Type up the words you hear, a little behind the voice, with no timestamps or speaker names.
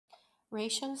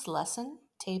Ratios lesson,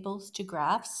 tables to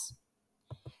graphs.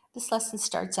 This lesson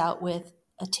starts out with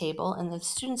a table and the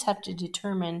students have to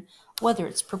determine whether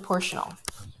it's proportional.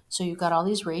 So you've got all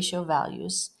these ratio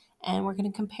values and we're going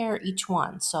to compare each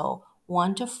one. So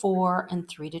 1 to 4 and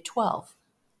 3 to 12.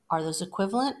 Are those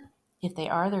equivalent? If they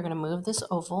are, they're going to move this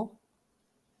oval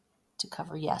to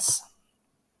cover yes.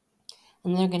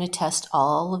 And they're going to test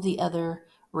all of the other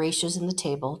ratios in the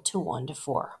table to 1 to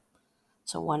 4.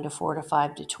 So 1 to 4 to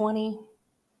 5 to 20.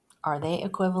 Are they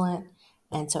equivalent?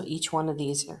 And so each one of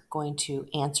these are going to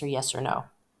answer yes or no.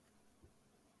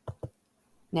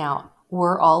 Now,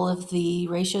 were all of the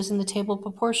ratios in the table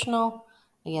proportional?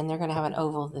 Again, they're going to have an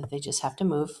oval that they just have to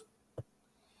move.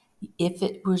 If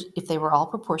they were all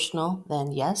proportional,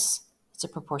 then yes, it's a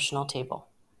proportional table.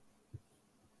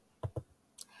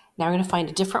 Now we're going to find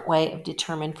a different way of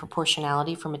determining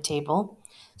proportionality from a table.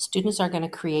 Students are going to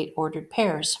create ordered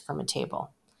pairs from a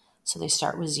table. So they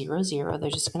start with 0, 0. They're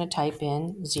just going to type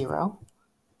in 0,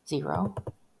 0,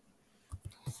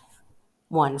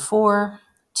 1, 4,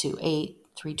 2, 8,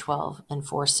 3, 12, and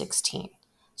 4, 16.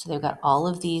 So they've got all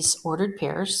of these ordered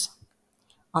pairs.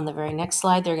 On the very next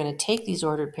slide, they're going to take these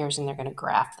ordered pairs and they're going to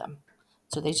graph them.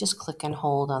 So they just click and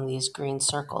hold on these green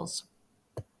circles.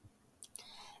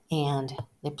 And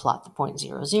they plot the point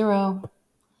 0, 0,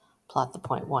 plot the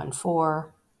point 1,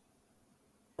 4,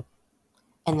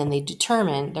 and then they're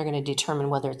going to determine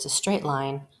whether it's a straight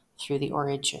line through the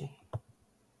origin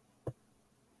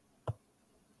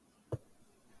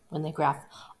when they graph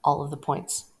all of the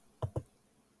points.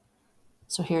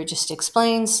 So here it just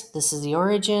explains, this is the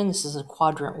origin, this is a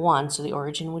quadrant 1, so the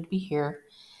origin would be here.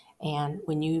 And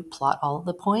when you plot all of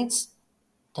the points,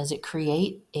 does it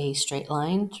create a straight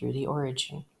line through the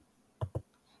origin?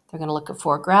 They're going to look at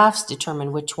 4 graphs,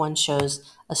 determine which one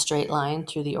shows a straight line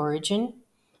through the origin.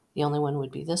 The only one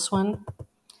would be this one.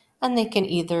 And they can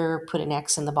either put an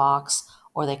X in the box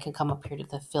or they can come up here to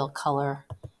the fill color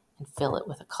and fill it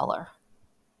with a color,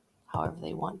 however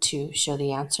they want to show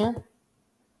the answer.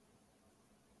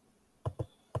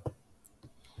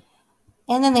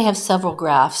 And then they have several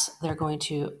graphs. They're going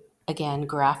to, again,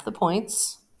 graph the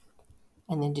points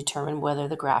and then determine whether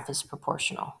the graph is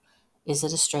proportional. Is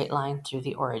it a straight line through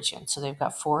the origin? So they've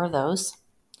got 4 of those.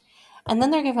 And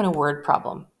then they're given a word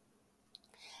problem.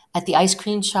 At the ice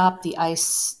cream shop, the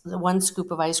 1 scoop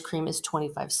of ice cream is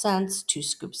 25 cents, 2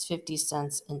 scoops 50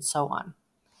 cents, and so on.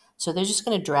 So they're just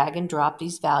going to drag and drop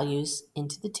these values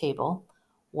into the table.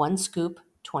 1 scoop,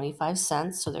 25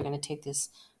 cents. So they're going to take this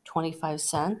 25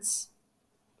 cents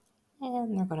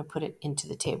and they're going to put it into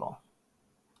the table.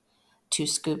 2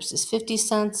 scoops is 50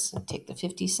 cents. Take the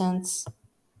 50 cents,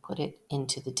 put it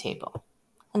into the table.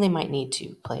 And they might need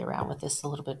to play around with this a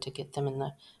little bit to get them in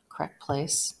the correct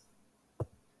place.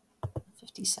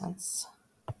 50 cents.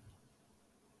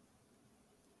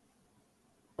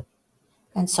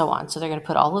 And so on. So they're going to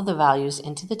put all of the values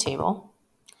into the table.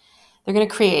 They're going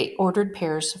to create ordered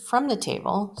pairs from the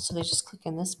table. So they just click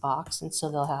in this box. And so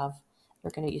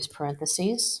they're going to use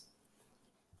parentheses.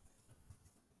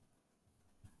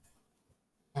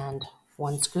 And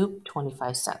 1 scoop,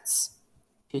 25 cents.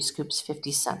 2 scoops,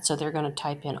 50 cents. So they're going to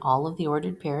type in all of the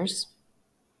ordered pairs.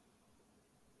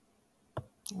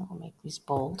 I'll make these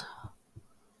bold.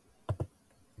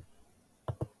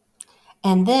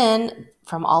 And then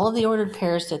from all of the ordered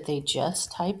pairs that they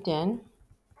just typed in,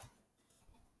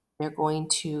 they're going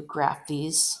to graph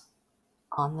these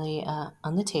on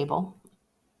the table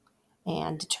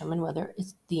and determine whether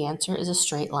the answer is a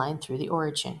straight line through the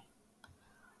origin.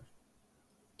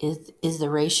 Is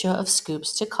the ratio of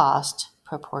scoops to cost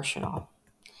proportional?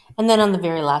 And then on the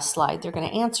very last slide, they're going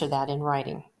to answer that in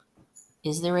writing.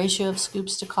 Is the ratio of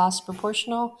scoops to cost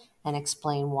proportional? And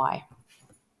explain why.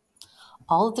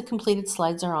 All of the completed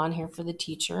slides are on here for the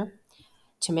teacher.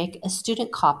 To make a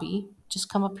student copy, just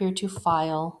come up here to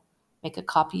File, make a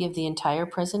copy of the entire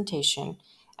presentation,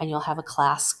 and you'll have a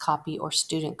class copy or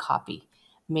student copy.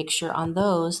 Make sure on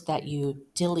those that you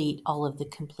delete all of the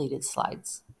completed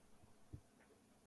slides.